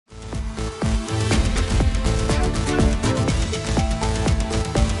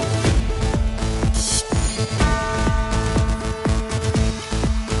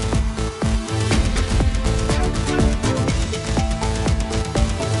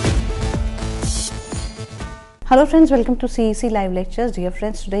Hello friends, welcome to CEC Live Lectures. Dear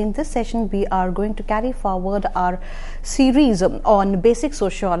friends, today in this session we are going to carry forward our series on basic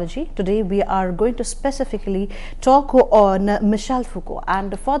sociology. Today we are going to specifically talk on Michel Foucault,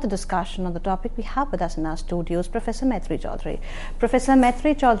 and for the discussion on the topic we have with us in our studios Professor Maitri Chaudhary. Professor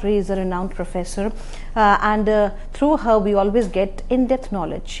Maitri Chaudhary is a renowned professor and through her we always get in-depth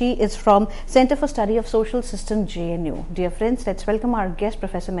knowledge. She is from Center for Study of Social System, JNU. Dear friends, let's welcome our guest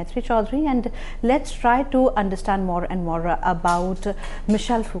Professor Maitri Chaudhary and let's try to understand more and more about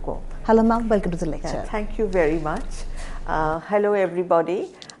Michel Foucault. Hello ma'am, welcome to the lecture. Thank you very much. Hello everybody.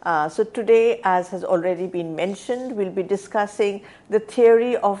 So today, as has already been mentioned, we'll be discussing the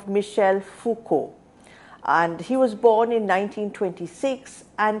theory of Michel Foucault. And he was born in 1926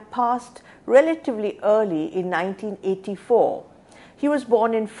 and passed relatively early in 1984. He was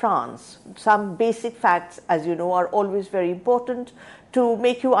born in France. Some basic facts, as you know, are always very important to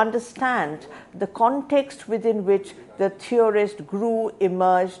make you understand the context within which the theorist grew,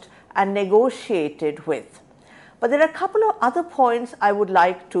 emerged, and negotiated with. But there are a couple of other points I would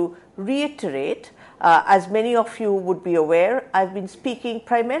like to reiterate. As many of you would be aware, I've been speaking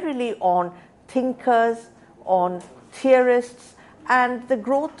primarily on thinkers, on theorists, and the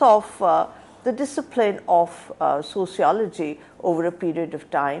growth of the discipline of sociology over a period of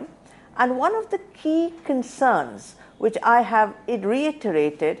time. And one of the key concerns which I have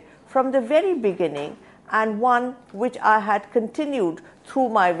reiterated from the very beginning, and one which I had continued through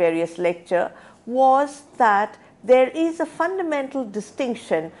my various lectures, was that there is a fundamental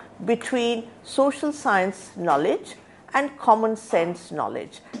distinction between social science knowledge and common sense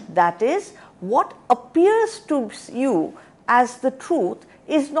knowledge. That is, what appears to you as the truth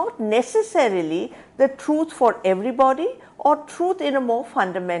is not necessarily the truth for everybody or truth in a more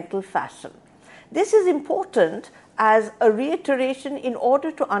fundamental fashion. This is important as a reiteration in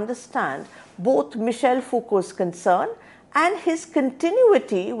order to understand both Michel Foucault's concern and his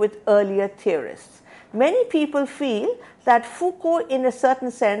continuity with earlier theorists. Many people feel that Foucault, in a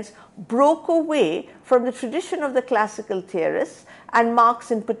certain sense, broke away from the tradition of the classical theorists, and Marx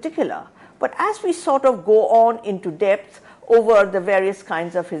in particular. But as we sort of go on into depth over the various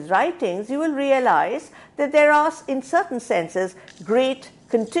kinds of his writings, you will realize that there are, in certain senses, great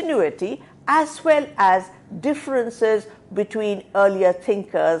continuity as well as differences between earlier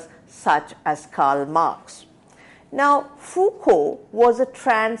thinkers such as Karl Marx. Now, Foucault was a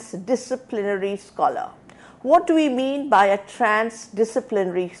transdisciplinary scholar. What do we mean by a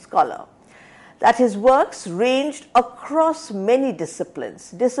transdisciplinary scholar? That his works ranged across many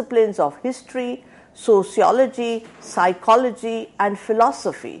disciplines, disciplines of history, sociology, psychology, and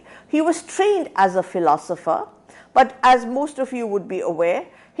philosophy. He was trained as a philosopher, but as most of you would be aware,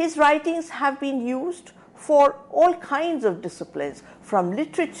 his writings have been used for all kinds of disciplines, from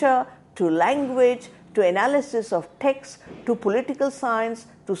literature to language to analysis of text to political science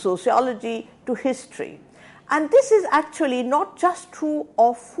to sociology to history. And this is actually not just true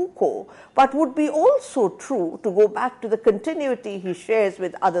of Foucault, but would be also true, to go back to the continuity he shares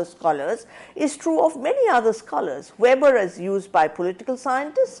with other scholars, is true of many other scholars. Weber is used by political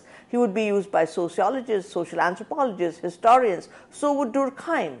scientists, he would be used by sociologists, social anthropologists, historians, so would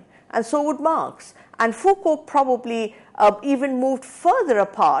Durkheim, and so would Marx. And Foucault probably even moved further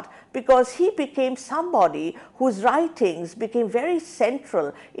apart because he became somebody whose writings became very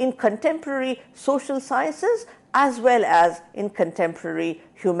central in contemporary social sciences as well as in contemporary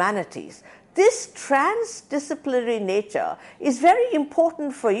humanities. This transdisciplinary nature is very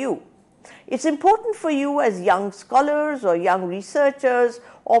important for you. It's important for you as young scholars or young researchers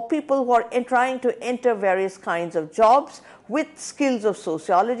or people who are trying to enter various kinds of jobs with skills of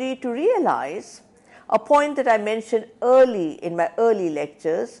sociology to realize a point that I mentioned early in my early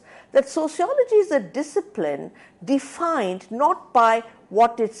lectures, that sociology is a discipline defined not by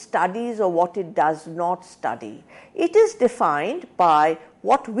what it studies or what it does not study. It is defined by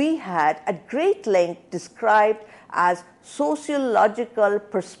what we had at great length described as sociological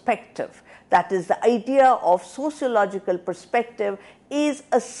perspective. That is, the idea of sociological perspective is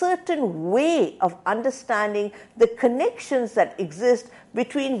a certain way of understanding the connections that exist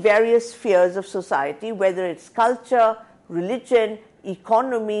between various spheres of society, whether it's culture, religion,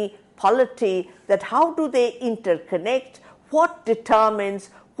 economy, polity, that how do they interconnect, what determines,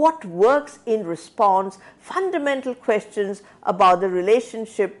 what works in response, fundamental questions about the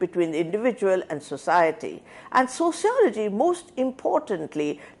relationship between the individual and society. And sociology, most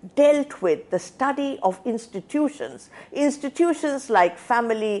importantly, dealt with the study of institutions, institutions like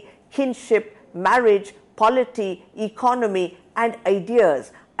family, kinship, marriage, polity, economy, and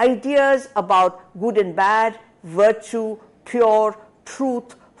ideas, ideas about good and bad, virtue, pure,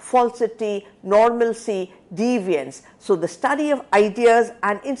 truth, falsity, normalcy, deviance. So the study of ideas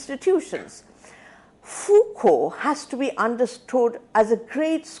and institutions. Foucault has to be understood as a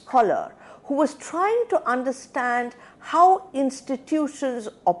great scholar who was trying to understand how institutions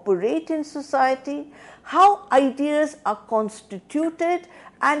operate in society, how ideas are constituted,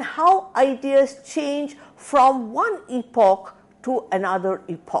 and how ideas change from one epoch to another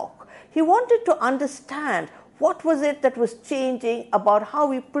epoch. He wanted to understand what was it that was changing about how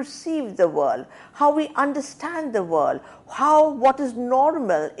we perceive the world, how we understand the world, how what is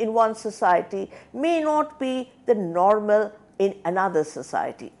normal in one society may not be the normal in another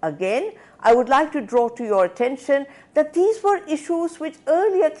society. Again, I would like to draw to your attention that these were issues which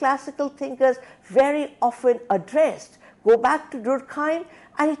earlier classical thinkers very often addressed. Go back to Durkheim,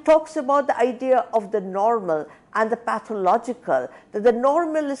 and he talks about the idea of the normal and the pathological, that the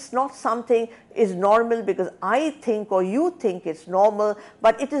normal is not something is normal because I think or you think it's normal,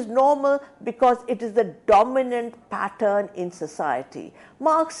 but it is normal because it is the dominant pattern in society.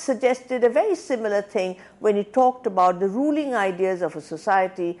 Marx suggested a very similar thing when he talked about the ruling ideas of a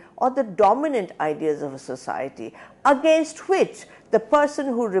society or the dominant ideas of a society, against which the person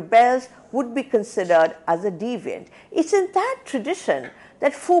who rebels would be considered as a deviant. It's in that tradition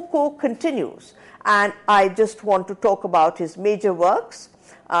that Foucault continues. And I just want to talk about his major works.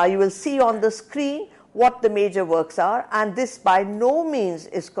 You will see on the screen what the major works are, and this by no means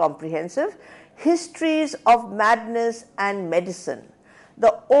is comprehensive. Histories of Madness and Medicine, The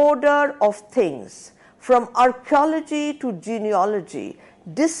Order of Things, From Archaeology to Genealogy,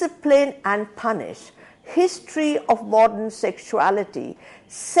 Discipline and Punish, History of Modern Sexuality,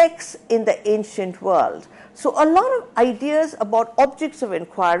 Sex in the Ancient World. So a lot of ideas about objects of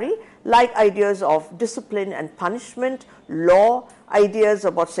inquiry, like ideas of discipline and punishment, law, ideas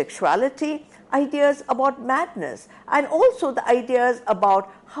about sexuality, ideas about madness, and also the ideas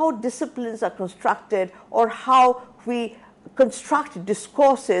about how disciplines are constructed or how we construct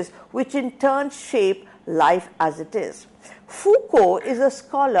discourses which in turn shape life as it is. Foucault is a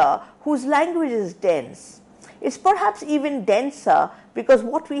scholar whose language is dense. It's perhaps even denser because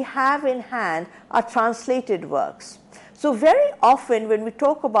what we have in hand are translated works. So very often when we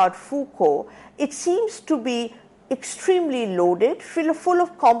talk about Foucault, it seems to be extremely loaded, full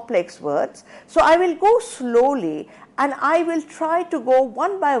of complex words. So I will go slowly and I will try to go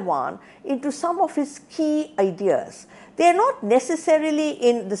one by one into some of his key ideas. They are not necessarily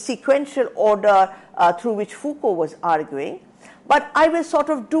in the sequential order through which Foucault was arguing, but I will sort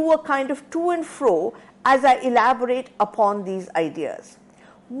of do a kind of to and fro as I elaborate upon these ideas.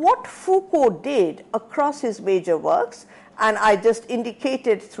 What Foucault did across his major works, and I just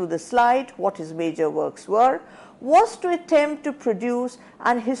indicated through the slide what his major works were, was to attempt to produce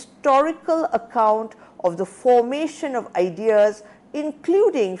an historical account of the formation of ideas,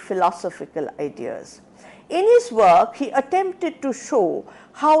 including philosophical ideas. In his work, he attempted to show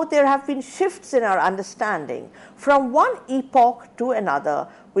how there have been shifts in our understanding from one epoch to another,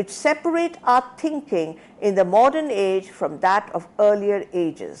 which separate our thinking in the modern age from that of earlier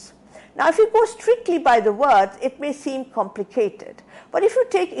ages. Now, if you go strictly by the words, it may seem complicated. But if you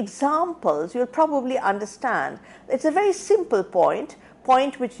take examples, you'll probably understand. It's a very simple point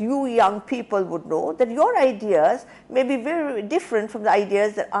which you young people would know, that your ideas may be very different from the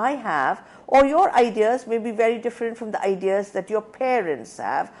ideas that I have, or your ideas may be very different from the ideas that your parents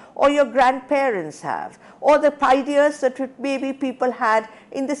have, or your grandparents have, or the ideas that maybe people had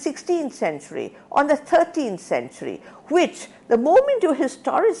in the 16th century, or the 13th century, which the moment you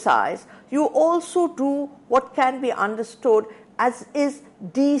historicize, you also do what can be understood as is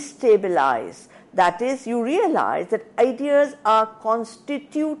destabilize. That is, you realize that ideas are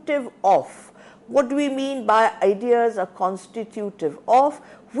constitutive of. What do we mean by ideas are constitutive of?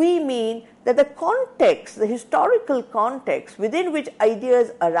 We mean that the context, the historical context within which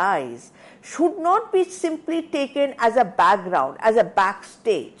ideas arise should not be simply taken as a background, as a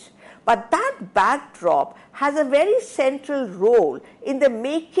backstage. But that backdrop has a very central role in the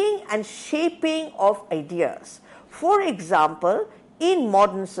making and shaping of ideas. For example, in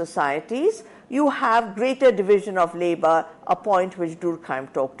modern societies, you have greater division of labor, a point which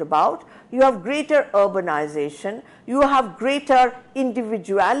Durkheim talked about. You have greater urbanization. You have greater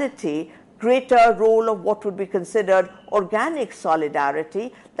individuality, greater role of what would be considered organic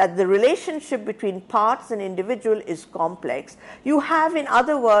solidarity, that the relationship between parts and individual is complex. You have, in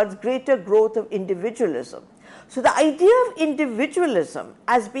other words, greater growth of individualism. So the idea of individualism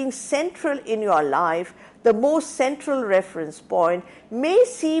as being central in your life, the most central reference point, may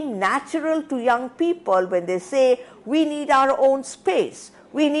seem natural to young people when they say, we need our own space,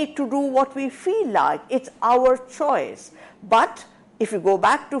 we need to do what we feel like, it's our choice. But if you go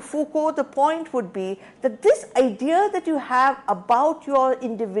back to Foucault, the point would be that this idea that you have about your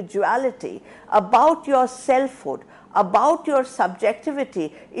individuality, about your selfhood, about your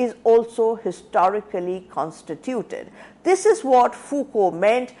subjectivity is also historically constituted. This is what Foucault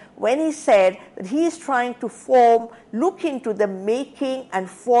meant when he said that he is trying to look into the making and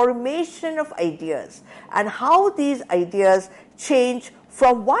formation of ideas and how these ideas change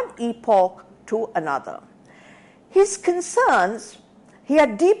from one epoch to another. His concerns, he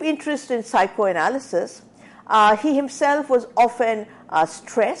had deep interest in psychoanalysis. He himself was often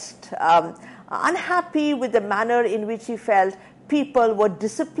stressed, unhappy with the manner in which he felt people were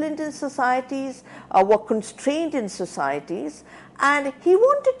disciplined in societies, were constrained in societies, and he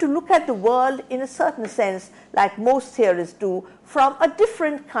wanted to look at the world in a certain sense, like most theorists do, from a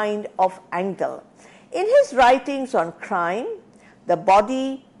different kind of angle. In his writings on crime, the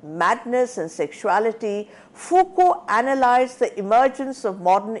body, madness, and sexuality, Foucault analyzed the emergence of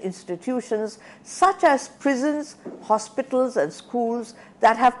modern institutions such as prisons, hospitals, and schools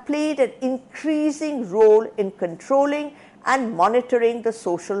that have played an increasing role in controlling and monitoring the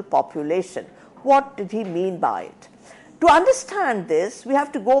social population. What did he mean by it? To understand this, we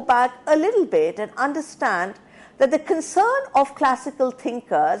have to go back a little bit and understand that the concern of classical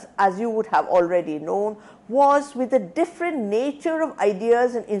thinkers, as you would have already known, was with the different nature of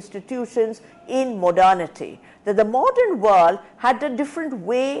ideas and institutions in modernity. That the modern world had a different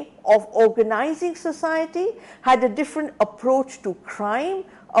way of organizing society, had a different approach to crime,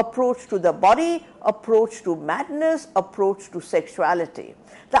 approach to the body, approach to madness, approach to sexuality.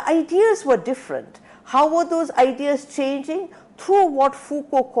 The ideas were different. How were those ideas changing? Through what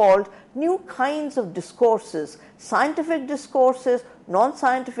Foucault called new kinds of discourses, scientific discourses,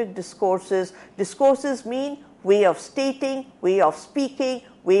 non-scientific discourses. Discourses mean way of stating, way of speaking,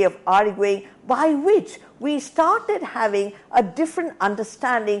 way of arguing, by which we started having a different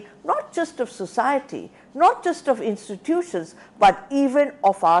understanding, not just of society, not just of institutions, but even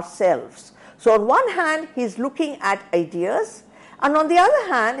of ourselves. So on one hand, he's looking at ideas, and on the other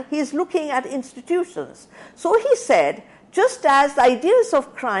hand, he's looking at institutions. So he said, just as the ideas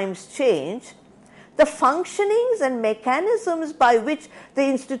of crimes change, the functionings and mechanisms by which the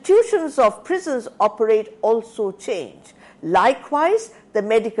institutions of prisons operate also change. Likewise, the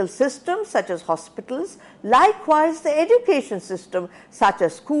medical system, such as hospitals, likewise the education system, such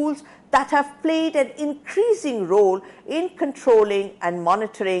as schools, that have played an increasing role in controlling and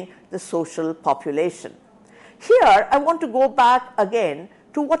monitoring the social population. Here, I want to go back again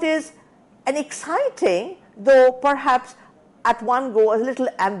to what is an exciting, though perhaps at one go a little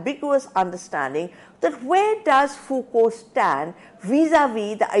ambiguous understanding, that where does Foucault stand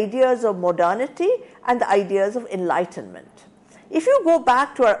vis-a-vis the ideas of modernity and the ideas of enlightenment. If you go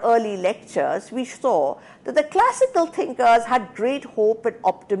back to our early lectures, we saw that the classical thinkers had great hope and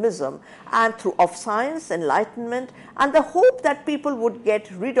optimism and of science, enlightenment, and the hope that people would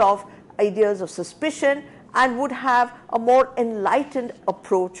get rid of ideas of suspicion and would have a more enlightened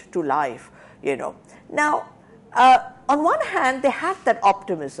approach to life. Now, on one hand, they had that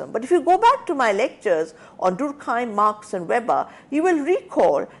optimism, but if you go back to my lectures on Durkheim, Marx, and Weber, you will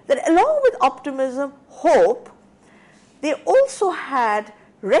recall that along with optimism, hope, they also had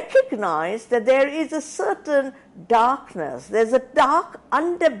recognized that there is a certain darkness, there's a dark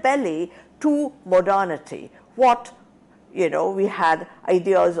underbelly to modernity. We had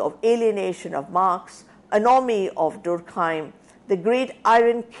ideas of alienation of Marx, anomie of Durkheim, the great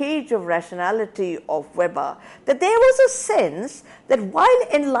iron cage of rationality of Weber, that there was a sense that while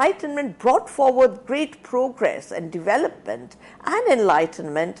enlightenment brought forward great progress and development and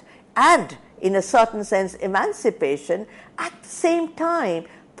enlightenment and, in a certain sense, emancipation, at the same time,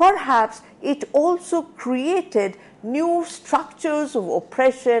 perhaps it also created new structures of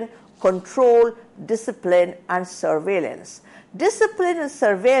oppression, control, discipline, and surveillance. Discipline and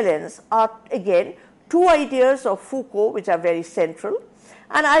surveillance are, again, two ideas of Foucault which are very central,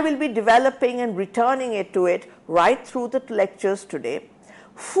 and I will be developing and returning to it right through the lectures today.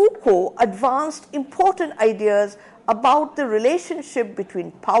 Foucault advanced important ideas about the relationship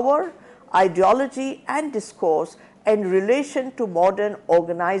between power, ideology, and discourse in relation to modern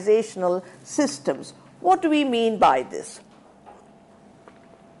organizational systems. What do we mean by this?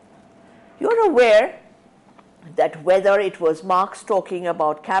 You're aware that whether it was Marx talking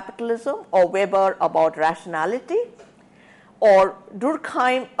about capitalism or Weber about rationality or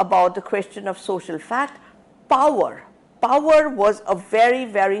Durkheim about the question of social fact, power was a very,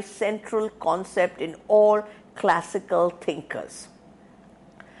 very central concept in all classical thinkers.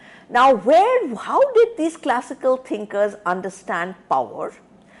 Now, how did these classical thinkers understand power,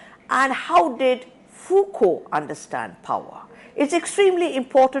 and how did Foucault understand power? it's extremely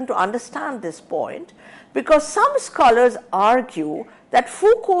important to understand this point, because some scholars argue that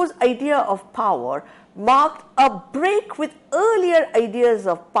Foucault's idea of power marked a break with earlier ideas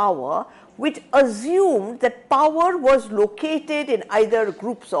of power, which assumed that power was located in either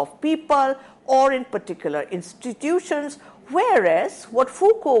groups of people or in particular institutions, whereas what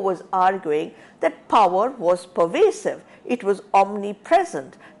Foucault was arguing, that power was pervasive, it was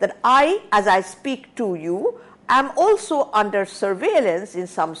omnipresent, that I, as I speak to you, am also under surveillance in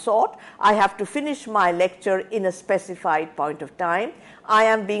some sort. I have to finish my lecture in a specified point of time. I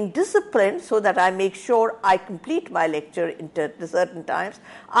am being disciplined so that I make sure I complete my lecture in certain times.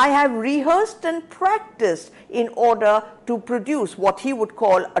 I have rehearsed and practiced in order to produce what he would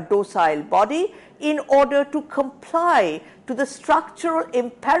call a docile body, in order to comply to the structural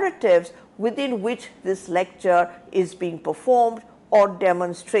imperatives within which this lecture is being performed or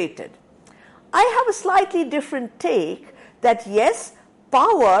demonstrated. I have a slightly different take, that yes,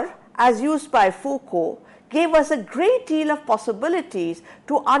 power as used by Foucault gave us a great deal of possibilities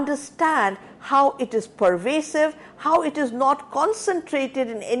to understand how it is pervasive, how it is not concentrated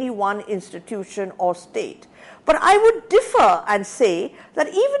in any one institution or state. But I would differ and say that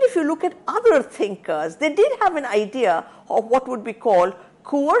even if you look at other thinkers, they did have an idea of what would be called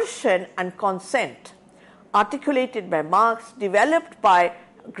coercion and consent, articulated by Marx, developed by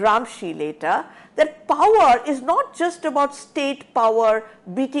Gramsci later, that power is not just about state power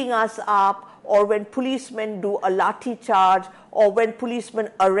beating us up, or when policemen do a lathi charge, or when policemen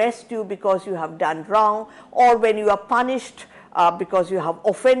arrest you because you have done wrong, or when you are punished because you have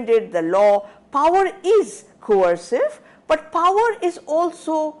offended the law. Power is coercive, but power is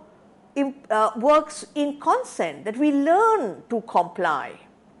also works in consent, that we learn to comply.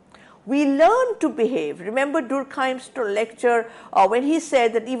 We learn to behave. Remember Durkheim's lecture when he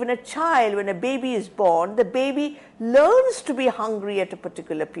said that even a child, when a baby is born, the baby learns to be hungry at a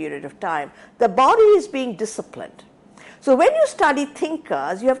particular period of time. The body is being disciplined. So when you study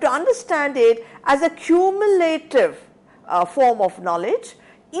thinkers, you have to understand it as a cumulative form of knowledge.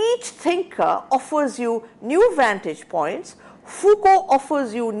 Each thinker offers you new vantage points. Foucault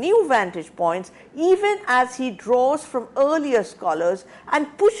offers you new vantage points even as he draws from earlier scholars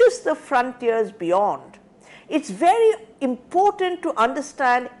and pushes the frontiers beyond. It's very important to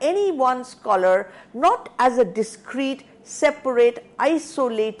understand any one scholar not as a discrete, separate,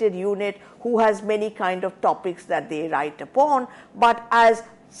 isolated unit who has many kind of topics that they write upon, but as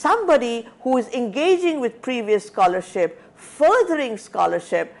somebody who is engaging with previous scholarship, furthering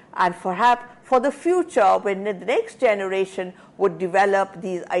scholarship, and perhaps for the future when the next generation would develop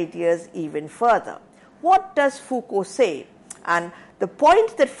these ideas even further. What does Foucault say? And the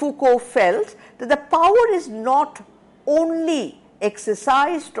point that Foucault felt, that the power is not only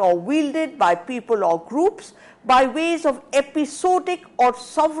exercised or wielded by people or groups by ways of episodic or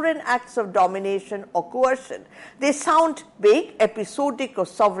sovereign acts of domination or coercion. They sound big, episodic or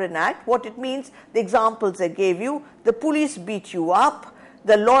sovereign act. What it means, the examples I gave you, the police beat you up,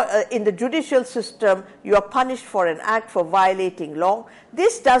 the law in the judicial system, you are punished for an act for violating law.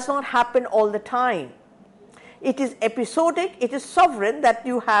 This does not happen all the time. It is episodic, it is sovereign, that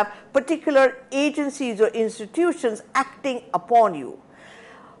you have particular agencies or institutions acting upon you.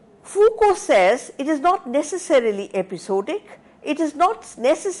 Foucault says it is not necessarily episodic, it is not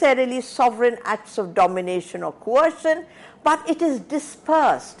necessarily sovereign acts of domination or coercion, but it is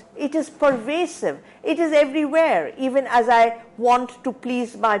dispersed, it is pervasive, it is everywhere. Even as I want to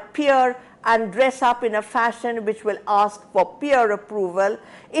please my peer and dress up in a fashion which will ask for peer approval,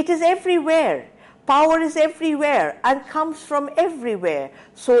 it is everywhere. Power is everywhere and comes from everywhere.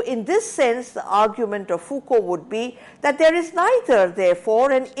 So in this sense, the argument of Foucault would be that there is neither,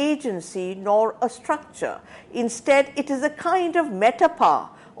 therefore, an agency nor a structure. Instead, it is a kind of metapower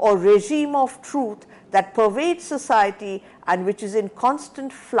or regime of truth that pervades society and which is in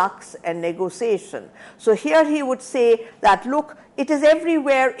constant flux and negotiation. So here he would say that, look, it is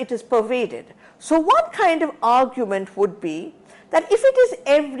everywhere, it is pervaded. So one kind of argument would be that if it is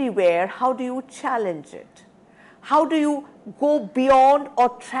everywhere, how do you challenge it? How do you go beyond or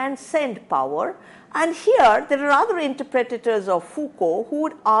transcend power? And here there are other interpreters of Foucault who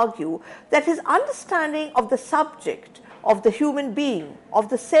would argue that his understanding of the subject, of the human being, of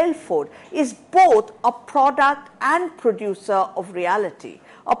the selfhood, is both a product and producer of reality.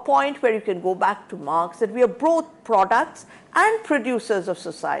 A point where you can go back to Marx, that we are both products and producers of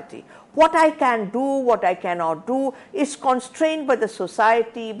society. What I can do, what I cannot do is constrained by the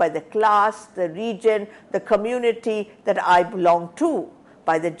society, by the class, the region, the community that I belong to,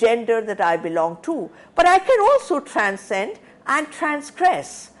 by the gender that I belong to. But I can also transcend and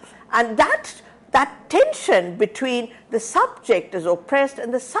transgress. And that that tension between the subject as oppressed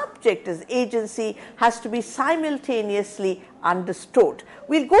and the subject as agency has to be simultaneously understood.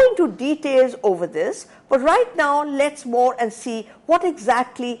 We'll go into details over this, but right now let's more and see what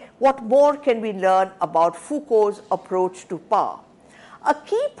more can we learn about Foucault's approach to power. A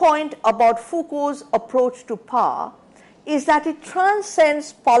key point about Foucault's approach to power is that it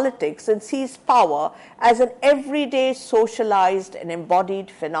transcends politics and sees power as an everyday socialized and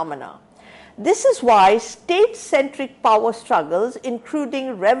embodied phenomena. This is why state-centric power struggles,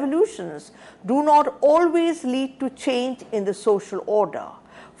 including revolutions, do not always lead to change in the social order.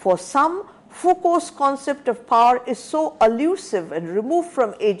 For some, Foucault's concept of power is so elusive and removed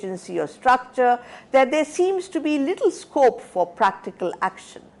from agency or structure that there seems to be little scope for practical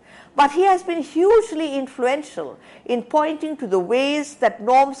action. But he has been hugely influential in pointing to the ways that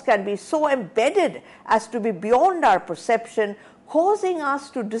norms can be so embedded as to be beyond our perception, causing us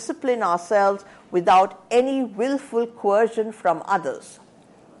to discipline ourselves without any willful coercion from others.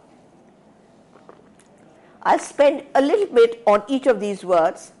 I'll spend a little bit on each of these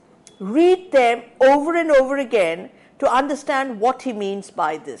words, read them over and over again to understand what he means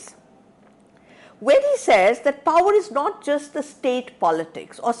by this. When he says that power is not just the state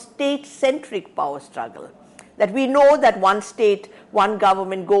politics or state-centric power struggle, that we know that one state, one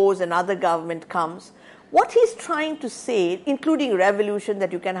government goes, another government comes, what he's trying to say, including revolution,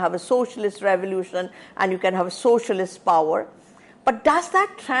 that you can have a socialist revolution and you can have a socialist power, but does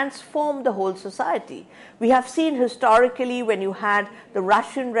that transform the whole society? We have seen historically when you had the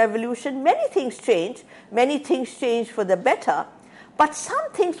Russian Revolution, many things changed for the better, but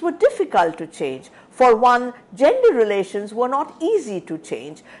some things were difficult to change. For one, gender relations were not easy to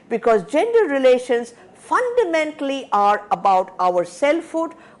change because gender relations fundamentally are about our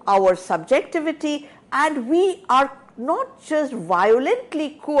selfhood, our subjectivity, and we are not just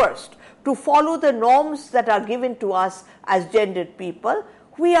violently coerced to follow the norms that are given to us as gendered people.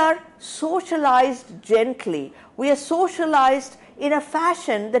 We are socialized gently. We are socialized in a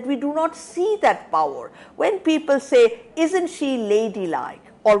fashion that we do not see that power. When people say, isn't she ladylike?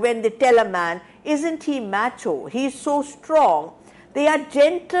 Or when they tell a man, isn't he macho? He's so strong. They are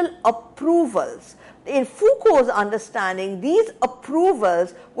gentle approvals. In Foucault's understanding, these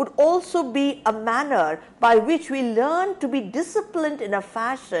approvals would also be a manner by which we learn to be disciplined in a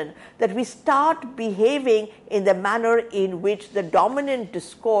fashion that we start behaving in the manner in which the dominant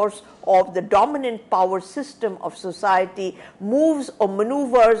discourse of the dominant power system of society moves or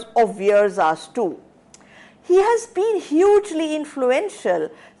maneuvers or veers us to. He has been hugely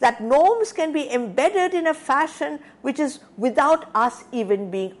influential that norms can be embedded in a fashion which is without us even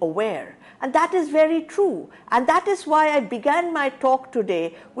being aware. And that is very true. And that is why I began my talk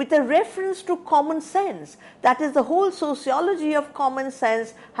today with a reference to common sense. That is, the whole sociology of common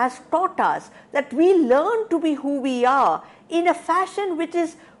sense has taught us that we learn to be who we are in a fashion which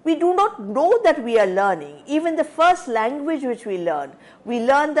is, we do not know that we are learning. Even the first language which we learn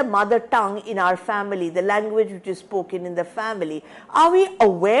the mother tongue in our family, the language which is spoken in the family. Are we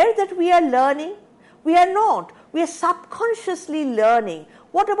aware that we are learning? We are not. We are subconsciously learning.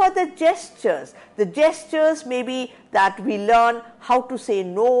 What about the gestures? The gestures may be that we learn how to say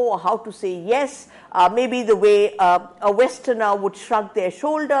no or how to say yes, maybe the way a Westerner would shrug their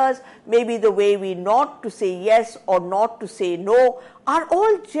shoulders, maybe the way we nod to say yes or not to say no, are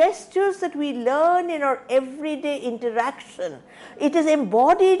all gestures that we learn in our everyday interaction. It is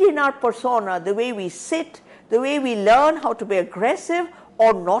embodied in our persona, the way we sit, the way we learn how to be aggressive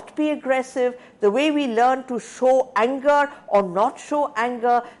or not be aggressive, the way we learn to show anger or not show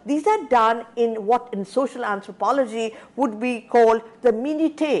anger. These are done in what in social anthropology would be called the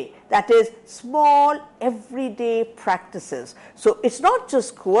minutiae, that is, small everyday practices. So it's not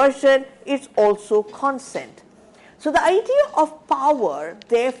just coercion, it's also consent. So the idea of power,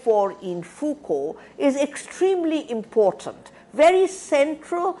 therefore, in Foucault is extremely important, very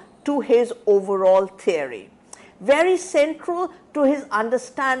central to his overall theory, very central to his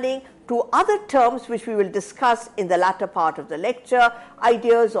understanding to other terms which we will discuss in the latter part of the lecture,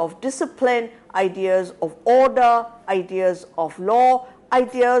 ideas of discipline, ideas of order, ideas of law,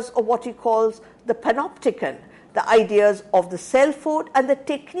 ideas of what he calls the panopticon, the ideas of the selfhood and the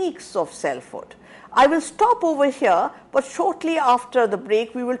techniques of selfhood. I will stop over here, but shortly after the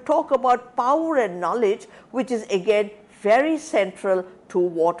break we will talk about power and knowledge, which is again very central to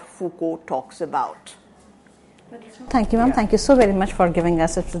what Foucault talks about. Thank you, ma'am. Thank you so very much for giving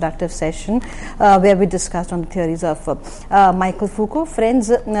us a productive session where we discussed on the theories of Michel Foucault. Friends,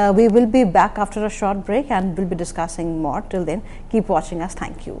 we will be back after a short break and we'll be discussing more. Till then, keep watching us.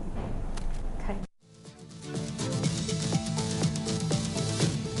 Thank you.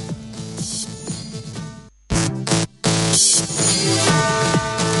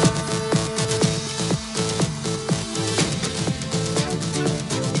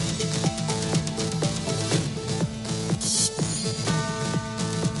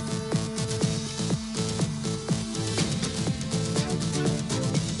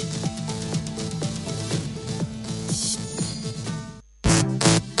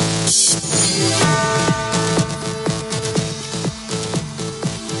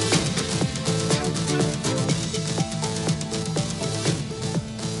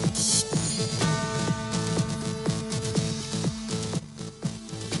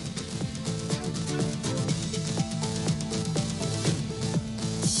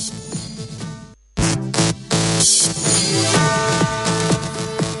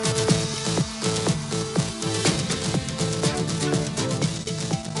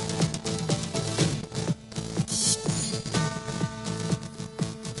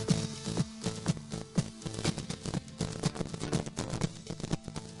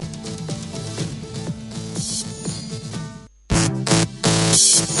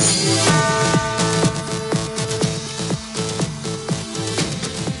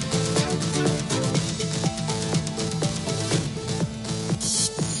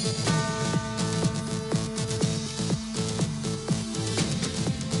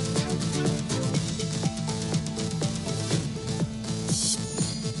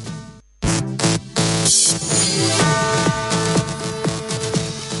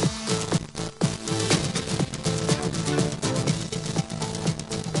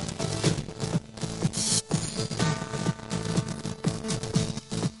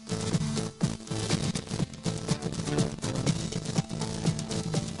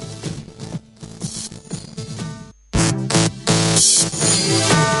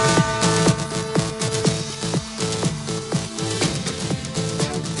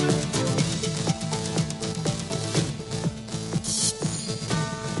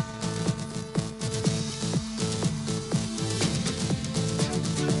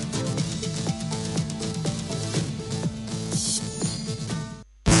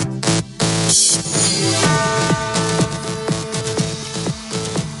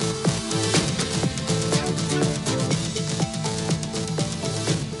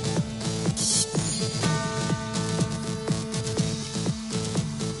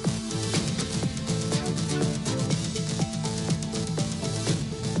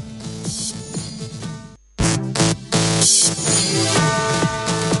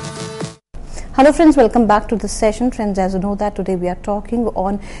 Hello friends, welcome back to this session. Friends, as you know that today we are talking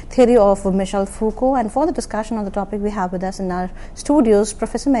on theory of Michel Foucault, and for the discussion on the topic we have with us in our studios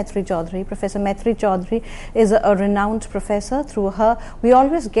Professor Maitri Chaudhary. Professor Maitri Chaudhary is a renowned professor. Through her we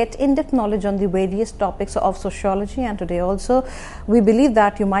always get in-depth knowledge on the various topics of sociology, and today also we believe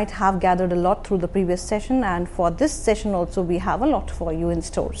that you might have gathered a lot through the previous session, and for this session also we have a lot for you in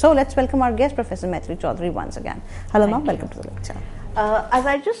store. So let's welcome our guest Professor Maitri Chaudhary once again. Hello ma'am, welcome to the lecture. As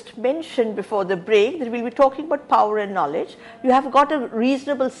I just mentioned before the break, that we'll be talking about power and knowledge. You have got a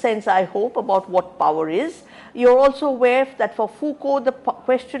reasonable sense, I hope, about what power is. You're also aware that for Foucault, the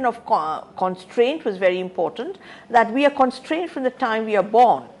question of constraint was very important, that we are constrained from the time we are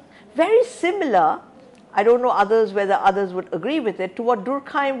born. Very similar, I don't know whether others would agree with it, to what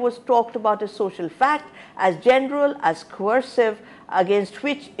Durkheim was talked about as social fact, as general, as coercive, against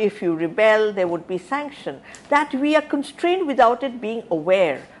which if you rebel there would be sanction, that we are constrained without it being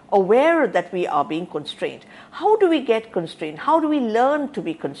aware that we are being constrained. How do we get constrained? How do we learn to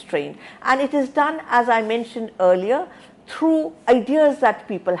be constrained? And it is done, as I mentioned earlier, through ideas that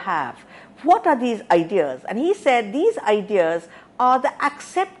people have. What are these ideas? And he said these ideas are the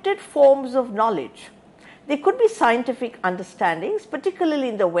accepted forms of knowledge. They could be scientific understandings, particularly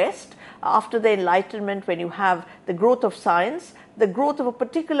in the West, after the Enlightenment, when you have the growth of science, the growth of a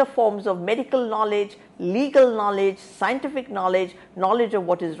particular forms of medical knowledge, legal knowledge, scientific knowledge, knowledge of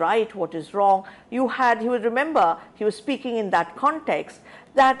what is right, what is wrong. He would remember, he was speaking in that context,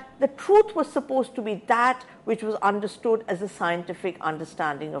 that the truth was supposed to be that which was understood as a scientific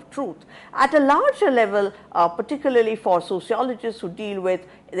understanding of truth. At a larger level, particularly for sociologists who deal with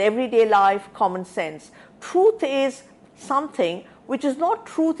everyday life, common sense, truth is something which is not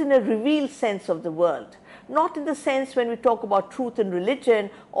truth in a revealed sense of the world. Not in the sense when we talk about truth in religion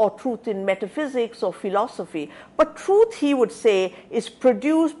or truth in metaphysics or philosophy, but truth, he would say, is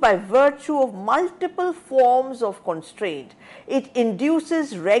produced by virtue of multiple forms of constraint. It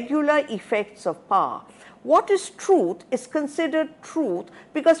induces regular effects of power. What is truth is considered truth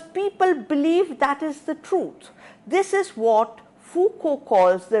because people believe that is the truth. This is what Foucault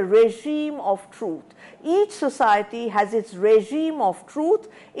calls the regime of truth. Each society has its regime of truth,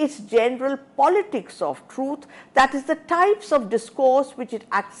 its general politics of truth, that is the types of discourse which it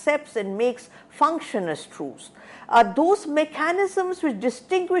accepts and makes function as truths. Those mechanisms which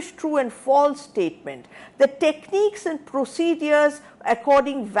distinguish true and false statement, the techniques and procedures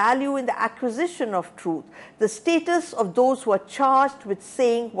according value in the acquisition of truth, the status of those who are charged with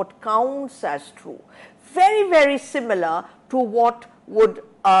saying what counts as true. Very, very similar to what would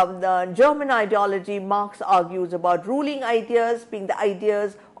the German ideology Marx argues about ruling ideas being the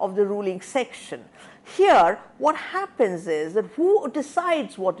ideas of the ruling section. Here, what happens is that who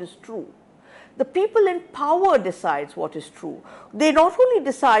decides what is true? The people in power decides what is true. They not only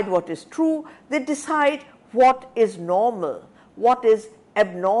decide what is true, they decide what is normal, what is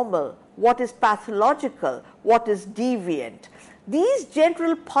abnormal, what is pathological, what is deviant. These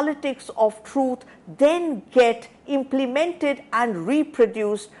general politics of truth then get implemented and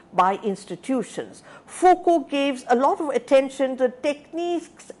reproduced by institutions. Foucault gives a lot of attention to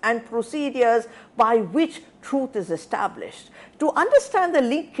techniques and procedures by which truth is established. To understand the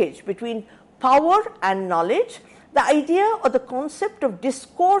linkage between power and knowledge, the idea or the concept of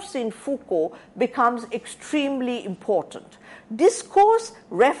discourse in Foucault becomes extremely important. Discourse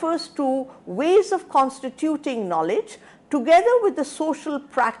refers to ways of constituting knowledge together with the social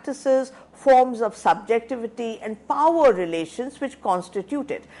practices, forms of subjectivity and power relations which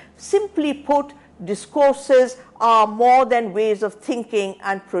constitute it. Simply put, discourses are more than ways of thinking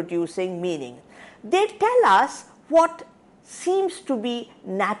and producing meaning. They tell us what seems to be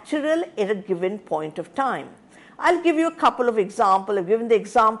natural at a given point of time. I'll give you a couple of examples. I've given the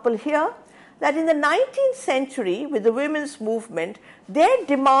example here that in the 19th century with the women's movement, their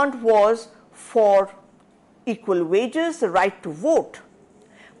demand was for equal wages, the right to vote.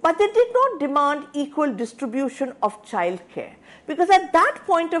 But they did not demand equal distribution of childcare, because at that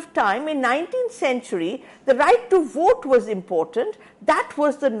point of time in 19th century, the right to vote was important. That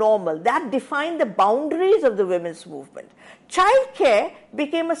was the normal. That defined the boundaries of the women's movement. Childcare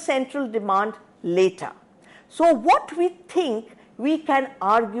became a central demand later. So what we think we can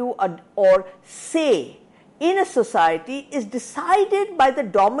argue or say in a society is decided by the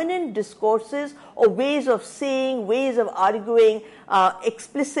dominant discourses or ways of saying, ways of arguing,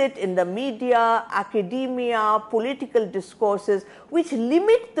 explicit in the media, academia, political discourses, which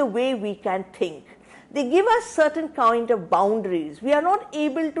limit the way we can think. They give us certain kind of boundaries. We are not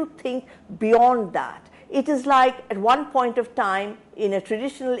able to think beyond that. It is like at one point of time in a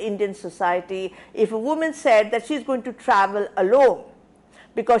traditional Indian society, if a woman said that she's going to travel alone,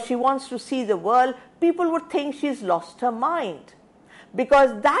 because she wants to see the world, people would think she's lost her mind.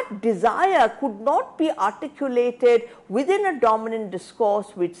 Because that desire could not be articulated within a dominant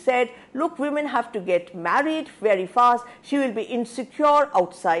discourse which said, look, women have to get married very fast, she will be insecure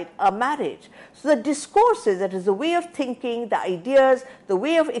outside a marriage. So the discourses, that is the way of thinking, the ideas, the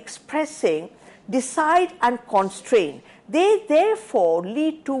way of expressing, decide and constrain. They therefore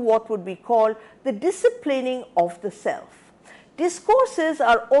lead to what would be called the disciplining of the self. Discourses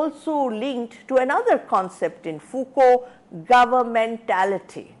are also linked to another concept in Foucault,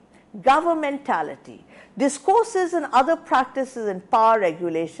 governmentality. Governmentality. Discourses and other practices in power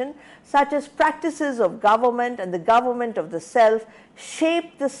regulation, such as practices of government and the government of the self,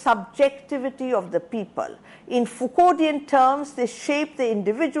 shape the subjectivity of the people. In Foucauldian terms, they shape the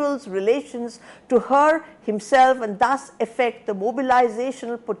individual's relations to her, himself, and thus affect the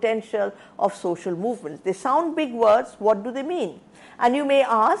mobilizational potential of social movements. They sound big words. What do they mean? And you may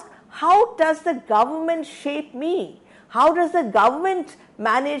ask, how does the government shape me? How does the government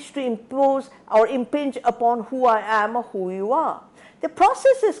manage to impose or impinge upon who I am or who you are? The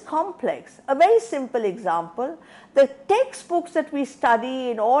process is complex. A very simple example, the textbooks that we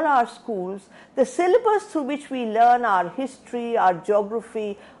study in all our schools, the syllabus through which we learn our history, our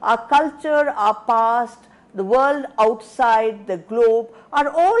geography, our culture, our past, the world outside the globe, are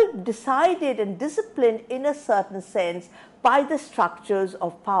all decided and disciplined in a certain sense by the structures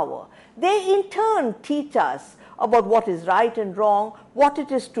of power. They in turn teach us about what is right and wrong, what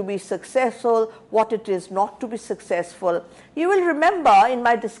it is to be successful, what it is not to be successful. You will remember in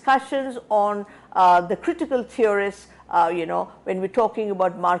my discussions on the critical theorists, when we're talking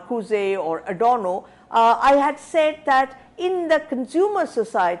about Marcuse or Adorno, I had said that in the consumer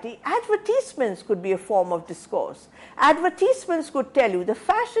society, advertisements could be a form of discourse. Advertisements could tell you, the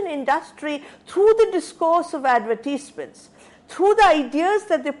fashion industry, through the discourse of advertisements, through the ideas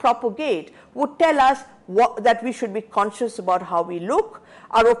that they propagate, would tell us that we should be conscious about how we look.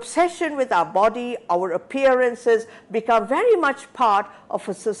 Our obsession with our body, our appearances become very much part of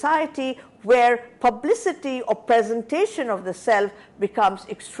a society where publicity or presentation of the self becomes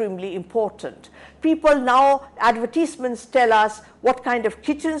extremely important. People now, advertisements tell us what kind of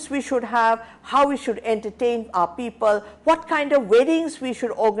kitchens we should have, how we should entertain our people, what kind of weddings we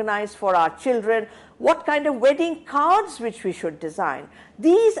should organize for our children, what kind of wedding cards which we should design.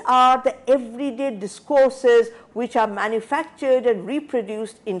 These are the everyday discourses which are manufactured and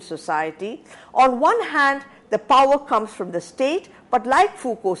reproduced in society. On one hand, the power comes from the state, but like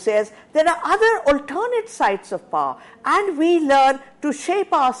Foucault says, there are other alternate sites of power, and we learn to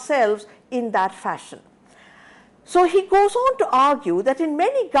shape ourselves in that fashion. So he goes on to argue that in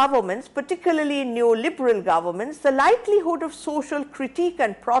many governments, particularly in neoliberal governments, the likelihood of social critique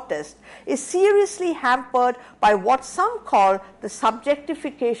and protest is seriously hampered by what some call the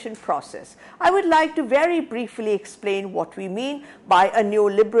subjectification process. I would like to very briefly explain what we mean by a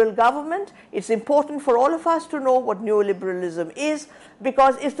neoliberal government. It's important for all of us to know what neoliberalism is,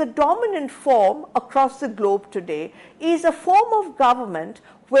 because it's the dominant form across the globe today, is a form of government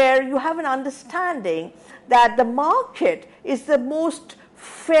where you have an understanding that the market is the most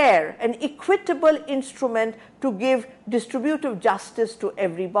fair and equitable instrument to give distributive justice to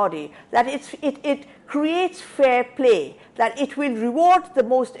everybody, that it creates fair play, that it will reward the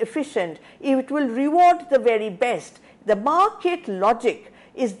most efficient, it will reward the very best. The market logic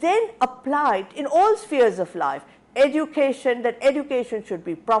is then applied in all spheres of life. Education, that education should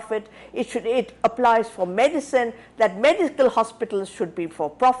be profit. It applies for medicine, that medical hospitals should be for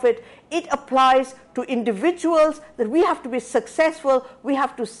profit. It applies to individuals, that we have to be successful, we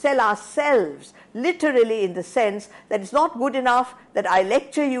have to sell ourselves, literally in the sense that it's not good enough that I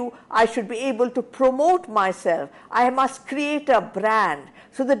lecture you, I should be able to promote myself, I must create a brand.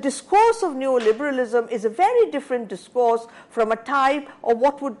 So the discourse of neoliberalism is a very different discourse from a type of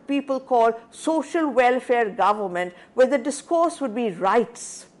what would people call social welfare government, where the discourse would be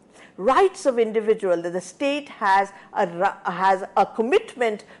rights of individual, that the state has a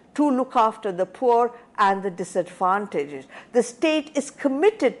commitment to look after the poor and the disadvantaged. The state is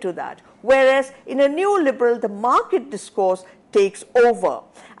committed to that, whereas in a neoliberal, the market discourse takes over.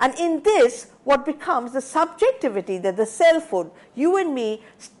 And in this, what becomes the subjectivity, that the selfhood, you and me,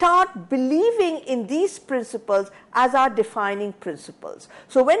 start believing in these principles as our defining principles.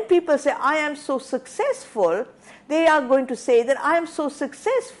 So when people say, I am so successful, they are going to say that I am so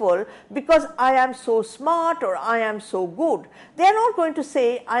successful because I am so smart or I am so good. They are not going to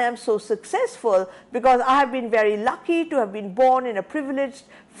say I am so successful because I have been very lucky to have been born in a privileged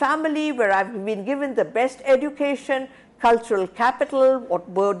family where I have been given the best education, cultural capital,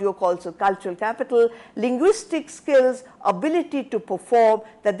 what Bourdieu calls a cultural capital, linguistic skills, ability to perform,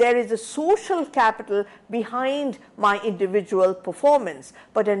 that there is a social capital behind my individual performance.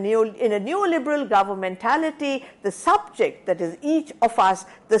 But in a neoliberal governmentality, the subject, that is each of us,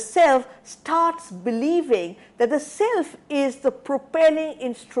 the self, starts believing that the self is the propelling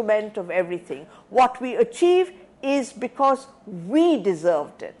instrument of everything. What we achieve is because we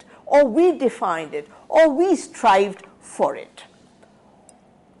deserved it, or we defined it, or we strived for it.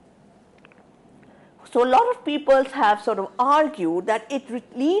 So a lot of people have sort of argued that it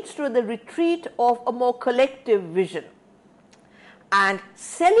leads to the retreat of a more collective vision and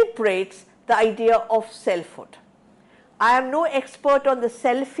celebrates the idea of selfhood. I am no expert on the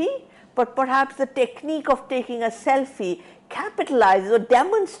selfie, but perhaps the technique of taking a selfie capitalizes or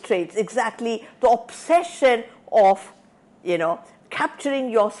demonstrates exactly the obsession of, capturing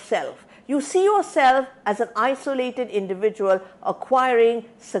yourself. You see yourself as an isolated individual acquiring,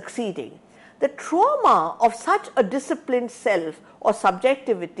 succeeding. The trauma of such a disciplined self or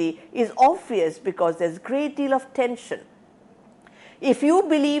subjectivity is obvious because there's a great deal of tension. If you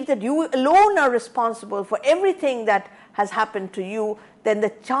believe that you alone are responsible for everything that has happened to you, then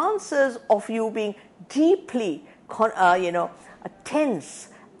the chances of you being deeply, tense,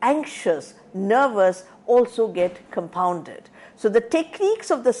 anxious, nervous also get compounded. So the techniques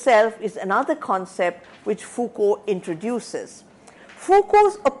of the self is another concept which Foucault introduces.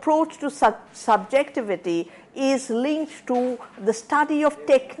 Foucault's approach to subjectivity is linked to the study of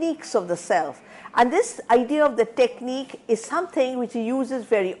techniques of the self. And this idea of the technique is something which he uses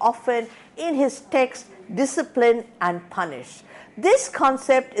very often in his text, Discipline and Punish. This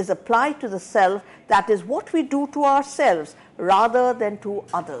concept is applied to the self, that is what we do to ourselves rather than to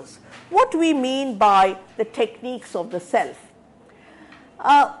others. What we mean by the techniques of the self.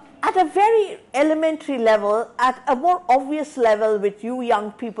 At a very elementary level, at a more obvious level, which you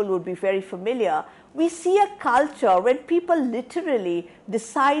young people would be very familiar, we see a culture when people literally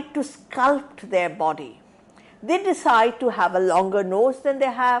decide to sculpt their body. They decide to have a longer nose than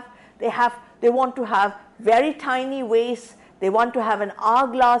they have. They want to have very tiny waists. They want to have an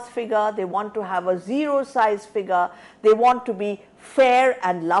hourglass figure. They want to have a zero size figure. They want to be fair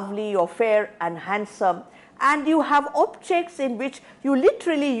and lovely or fair and handsome. And you have objects in which you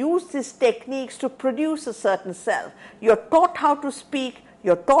literally use these techniques to produce a certain self. You're taught how to speak,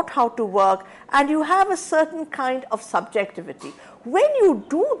 you're taught how to work, and you have a certain kind of subjectivity. When you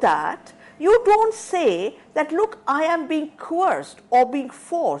do that, you don't say that, look, I am being coerced or being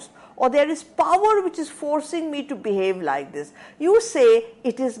forced, or there is power which is forcing me to behave like this. You say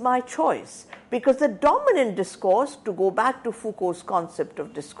it is my choice, because the dominant discourse, to go back to Foucault's concept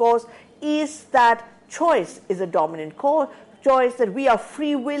of discourse, is that choice is a dominant choice, that we are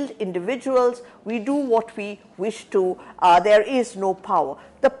free-willed individuals, we do what we wish to, there is no power.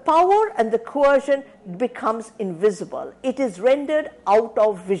 The power and the coercion becomes invisible. It is rendered out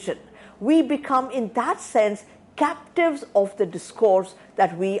of vision. We become, in that sense, captives of the discourse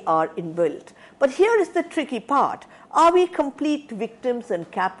that we are inbuilt. But here is the tricky part. Are we complete victims and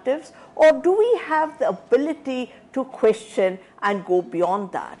captives, or do we have the ability to question and go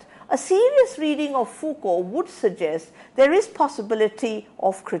beyond that? A serious reading of Foucault would suggest there is possibility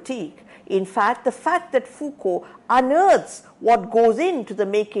of critique. In fact, the fact that Foucault unearths what goes into the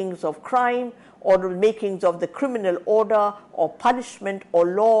makings of crime or the makings of the criminal order or punishment or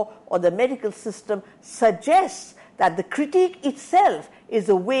law or the medical system suggests that the critique itself is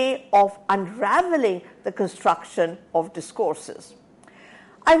a way of unraveling the construction of discourses.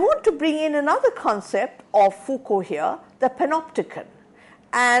 I want to bring in another concept of Foucault here, the panopticon.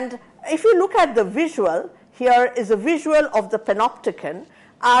 And if you look at the visual, here is a visual of the panopticon.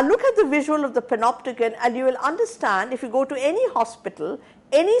 Look at the visual of the panopticon and you will understand, if you go to any hospital,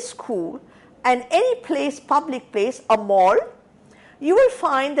 any school, and any place, public place, a mall, you will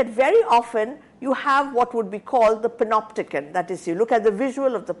find that very often you have what would be called the panopticon. That is, you look at the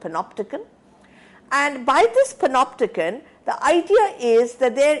visual of the panopticon. And by this panopticon, the idea is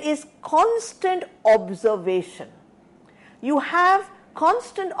that there is constant observation. You have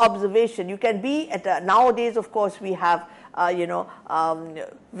constant observation. You can be at nowadays, of course, we have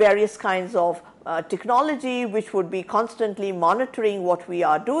various kinds of technology which would be constantly monitoring what we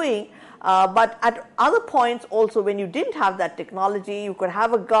are doing. But at other points also, when you didn't have that technology, you could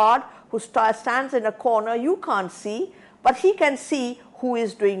have a guard who stands in a corner. You can't see, but he can see who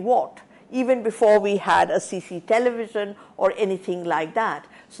is doing what, even before we had a CC television or anything like that.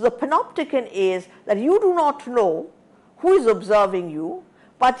 So the panopticon is that you do not know who is observing you,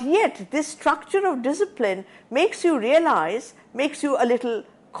 but yet this structure of discipline makes you realize, makes you a little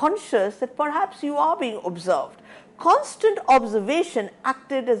conscious that perhaps you are being observed. constant observation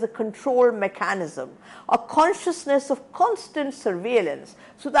acted as a control mechanism, a consciousness of constant surveillance.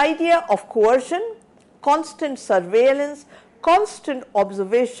 So the idea of coercion, constant surveillance, constant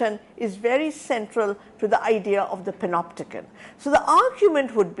observation is very central to the idea of the panopticon. So the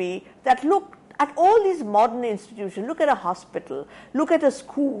argument would be that look at all these modern institutions, look at a hospital, look at a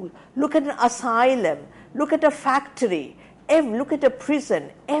school, look at an asylum, look at a factory, look at a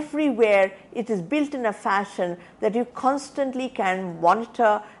prison. Everywhere it is built in a fashion that you constantly can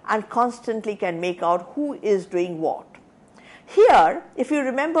monitor and constantly can make out who is doing what. Here, if you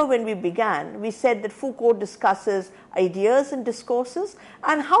remember when we began, we said that Foucault discusses ideas and discourses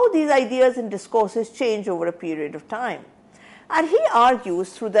and how these ideas and discourses change over a period of time. And he argues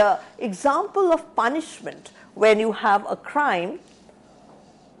through the example of punishment when you have a crime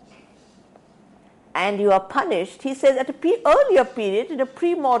and you are punished. He says at an earlier period in a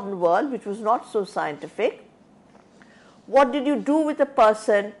pre-modern world which was not so scientific, what did you do with a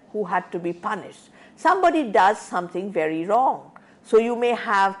person who had to be punished? Somebody does something very wrong. So you may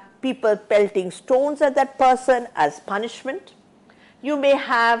have people pelting stones at that person as punishment. You may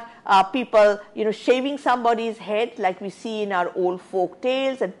have people, shaving somebody's head like we see in our old folk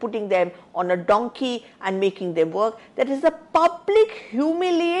tales and putting them on a donkey and making them work. That is the public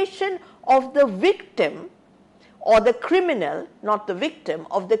humiliation of the victim or the criminal, not the victim,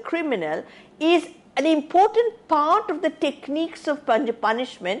 of the criminal is an important part of the techniques of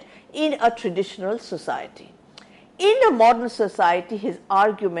punishment in a traditional society. In a modern society, his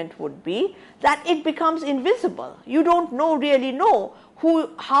argument would be that it becomes invisible. You don't really know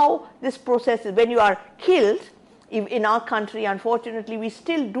how this process is. When you are killed, in our country, unfortunately, we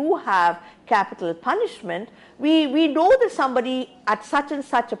still do have capital punishment. We know that somebody at such and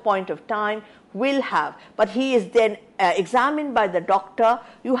such a point of time will have, but he is then examined by the doctor.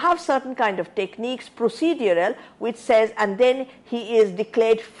 You have certain kind of techniques, procedural, which says, and then he is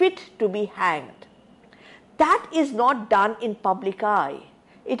declared fit to be hanged. That is not done in public eye.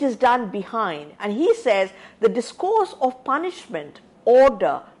 It is done behind. And he says the discourse of punishment,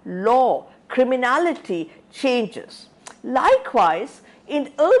 order, law, criminality changes. Likewise,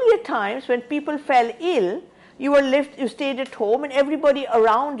 in earlier times when people fell ill, you stayed at home and everybody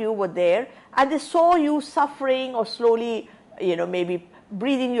around you were there and they saw you suffering or slowly, maybe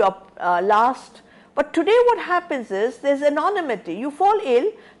breathing your last. But today what happens is there's anonymity. You fall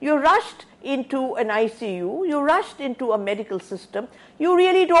ill, you're rushed into an ICU, you're rushed into a medical system. You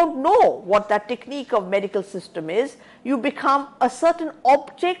really don't know what that technique of medical system is. You become a certain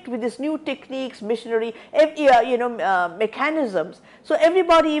object with these new techniques, machinery, mechanisms. So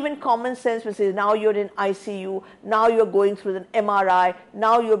everybody, even common sense, will say, now you're in ICU, now you're going through an MRI,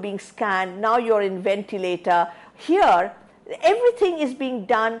 now you're being scanned, now you're in ventilator. Here, everything is being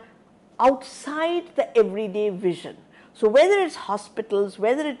done outside the everyday vision. So whether it's hospitals,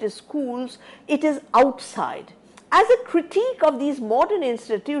 whether it is schools, it is outside. As a critique of these modern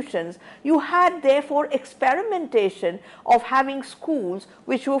institutions, you had therefore experimentation of having schools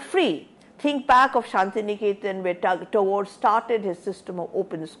which were free. Think back of Shantiniketan, where Tagore started his system of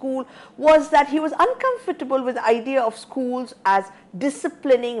open school, was that he was uncomfortable with the idea of schools as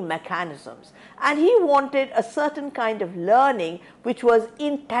disciplining mechanisms. And he wanted a certain kind of learning which was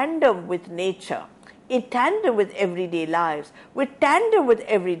in tandem with nature, in tandem with everyday lives, with tandem with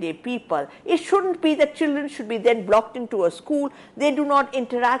everyday people. It shouldn't be that children should be then blocked into a school. They do not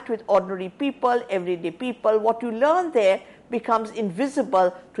interact with ordinary people, everyday people. What you learn there becomes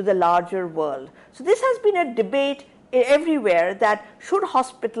invisible to the larger world. So this has been a debate everywhere that should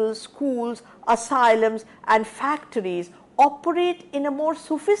hospitals, schools, asylums and factories operate in a more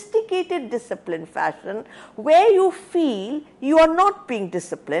sophisticated discipline fashion where you feel you are not being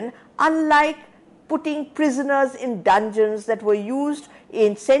disciplined, unlike putting prisoners in dungeons that were used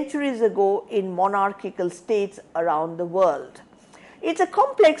in centuries ago in monarchical states around the world. It's a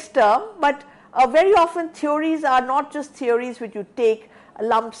complex term, but very often theories are not just theories which you take a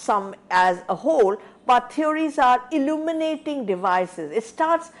lump sum as a whole, but theories are illuminating devices. It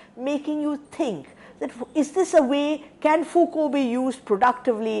starts making you think that is this a way, can Foucault be used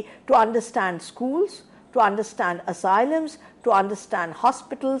productively to understand schools, to understand asylums, to understand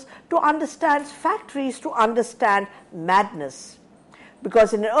hospitals, to understand factories, to understand madness.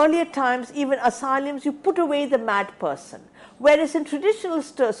 Because in earlier times, even asylums, you put away the mad person. Whereas in traditional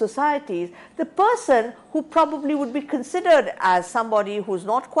societies, the person who probably would be considered as somebody who's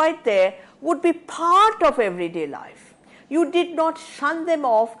not quite there would be part of everyday life. You did not shun them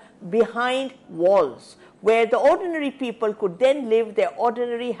off behind walls, where the ordinary people could then live their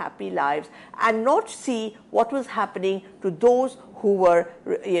ordinary happy lives and not see what was happening to those who were,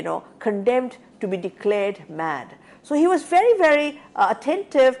 condemned to be declared mad. So he was very, very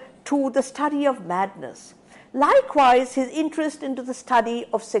attentive to the study of madness. Likewise, his interest into the study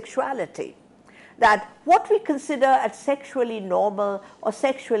of sexuality, that what we consider as sexually normal or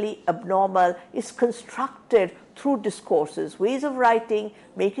sexually abnormal is constructed through discourses, ways of writing,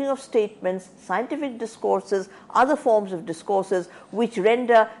 making of statements, scientific discourses, other forms of discourses which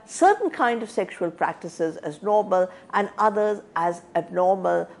render certain kind of sexual practices as normal and others as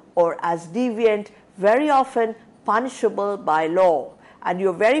abnormal or as deviant, very often punishable by law. And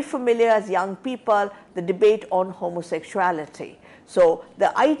you're very familiar as young people, the debate on homosexuality. So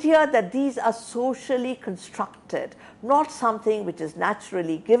the idea that these are socially constructed, not something which is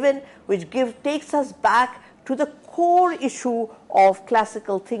naturally given, which takes us back to the core issue of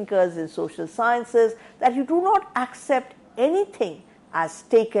classical thinkers in social sciences, that you do not accept anything as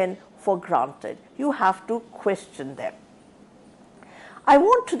taken for granted. You have to question them. I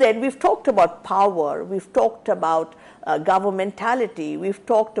want to then, we've talked about power, we've talked about governmentality, we've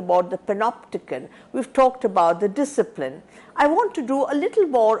talked about the panopticon, we've talked about the discipline. I want to do a little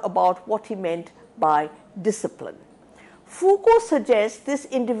more about what he meant by discipline. Foucault suggests this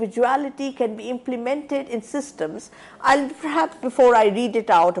individuality can be implemented in systems. I'll perhaps, before I read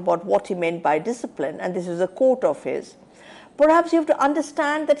it out about what he meant by discipline, and this is a quote of his, perhaps you have to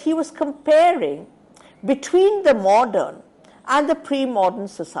understand that he was comparing between the modern and the pre-modern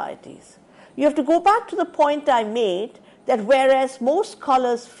societies. You have to go back to the point I made that whereas most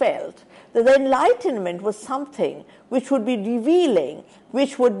scholars felt that the Enlightenment was something which would be revealing,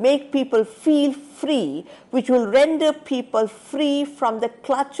 which would make people feel free, which will render people free from the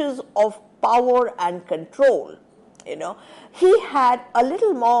clutches of power and control, he had a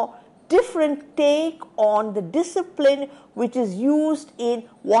little more different take on the discipline which is used in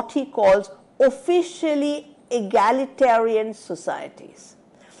what he calls officially egalitarian societies.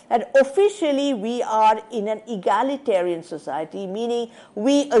 And officially we are in an egalitarian society, meaning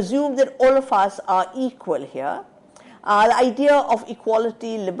we assume that all of us are equal here. The idea of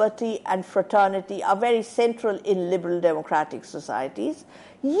equality, liberty, and fraternity are very central in liberal democratic societies.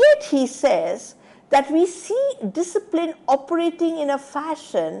 Yet he says that we see discipline operating in a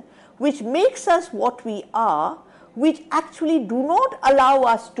fashion which makes us what we are, which actually do not allow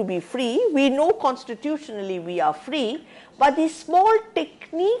us to be free. We know constitutionally we are free, but these small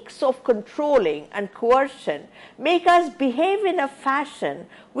techniques of controlling and coercion make us behave in a fashion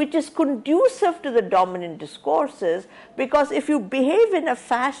which is conducive to the dominant discourses, because if you behave in a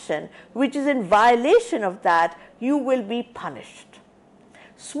fashion which is in violation of that, you will be punished.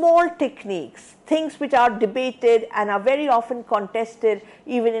 Small techniques, things which are debated and are very often contested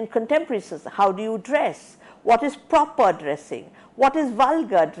even in contemporary society. How do you dress? What is proper dressing? What is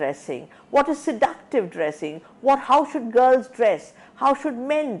vulgar dressing? What is seductive dressing? How should girls dress? How should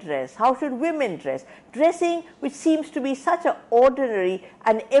men dress? How should women dress? Dressing, which seems to be such an ordinary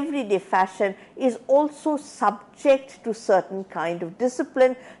and everyday fashion, is also subject to certain kind of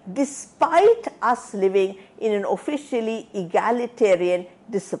discipline, despite us living in an officially egalitarian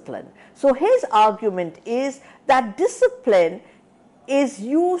discipline. So his argument is that discipline is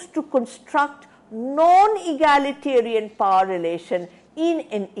used to construct non-egalitarian power relation in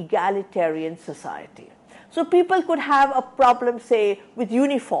an egalitarian society. So people could have a problem, say, with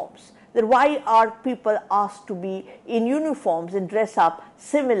uniforms, that why are people asked to be in uniforms and dress up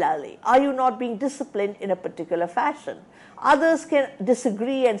similarly? Are you not being disciplined in a particular fashion? Others can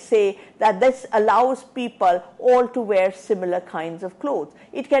disagree and say that this allows people all to wear similar kinds of clothes.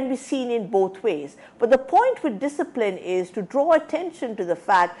 It can be seen in both ways. But the point with discipline is to draw attention to the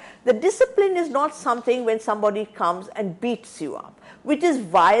fact that discipline is not something when somebody comes and beats you up, which is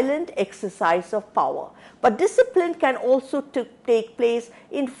violent exercise of power. But discipline can also take place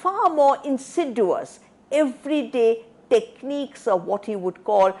in far more insidious, everyday techniques of what he would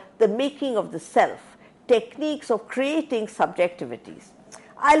call the making of the self, techniques of creating subjectivities.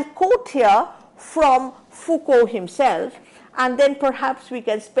 I'll quote here from Foucault himself, and then perhaps we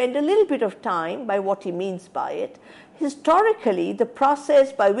can spend a little bit of time by what he means by it. Historically, the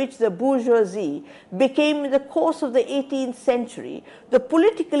process by which the bourgeoisie became, in the course of the 18th century, the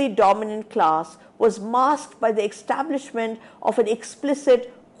politically dominant class was masked by the establishment of an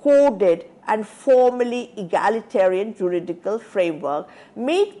explicit, coded, and formally egalitarian juridical framework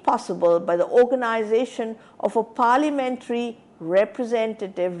made possible by the organization of a parliamentary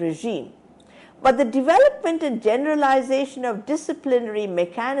representative regime. But the development and generalization of disciplinary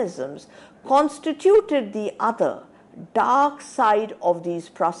mechanisms constituted the other, dark side of these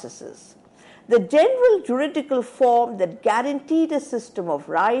processes. The general juridical form that guaranteed a system of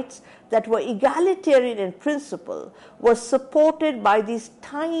rights that were egalitarian in principle was supported by these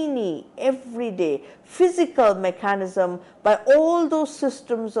tiny, everyday, physical mechanisms, by all those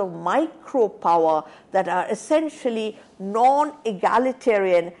systems of micro power that are essentially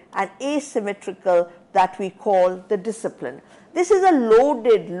non-egalitarian and asymmetrical, that we call the discipline. This is a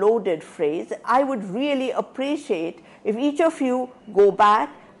loaded phrase. I would really appreciate if each of you go back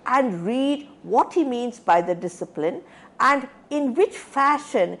and read what he means by the discipline and in which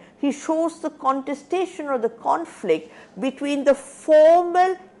fashion he shows the contestation or the conflict between the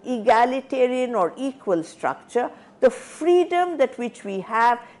formal egalitarian or equal structure, the freedom that which we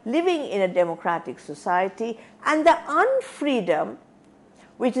have living in a democratic society, and the unfreedom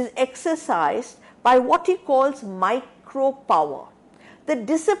which is exercised by what he calls micro power, the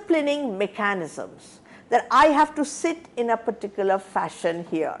disciplining mechanisms, that I have to sit in a particular fashion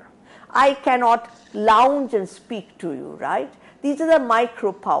here. I cannot lounge and speak to you, right? These are the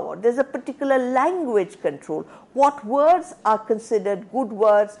micro power. There's a particular language control. What words are considered good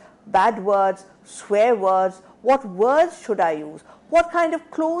words, bad words, swear words? What words should I use? What kind of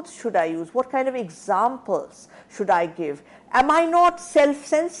clothes should I use? What kind of examples should I give? Am I not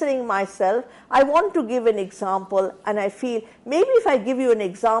self-censoring myself? I want to give an example, and I feel maybe if I give you an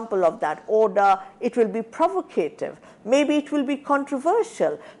example of that order, it will be provocative. Maybe it will be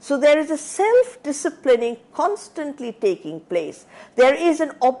controversial. So there is a self-disciplining constantly taking place. There is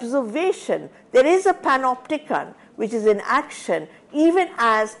an observation. There is a panopticon which is in action, even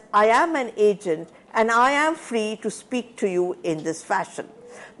as I am an agent and I am free to speak to you in this fashion.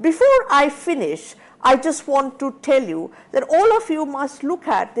 Before I finish, I just want to tell you that all of you must look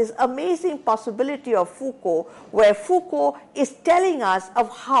at this amazing possibility of Foucault, where Foucault is telling us of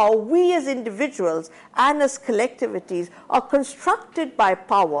how we as individuals and as collectivities are constructed by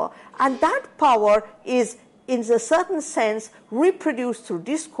power, and that power is in a certain sense reproduced through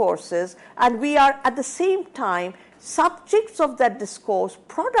discourses, and we are at the same time subjects of that discourse,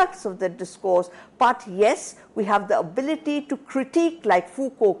 products of that discourse, but yes, we have the ability to critique, like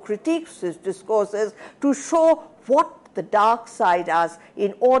Foucault critiques his discourses, to show what the dark side is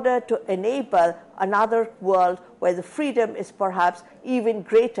in order to enable another world where the freedom is perhaps even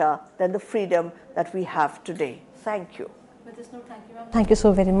greater than the freedom that we have today. Thank you. Thank you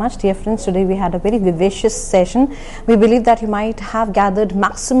so very much, dear friends. Today we had a very vivacious session. We believe that you might have gathered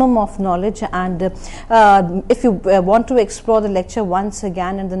maximum of knowledge, and if you want to explore the lecture once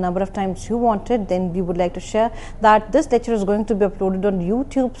again and the number of times you wanted, then we would like to share that this lecture is going to be uploaded on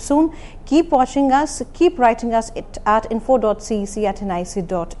YouTube soon. Keep watching us, keep writing us at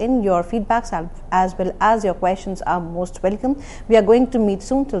info.cec@nic.in. Your feedbacks as well as your questions are most welcome. We are going to meet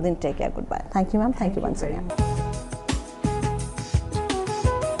soon. Till then, take care. Goodbye. Thank you, ma'am. Thank you once again.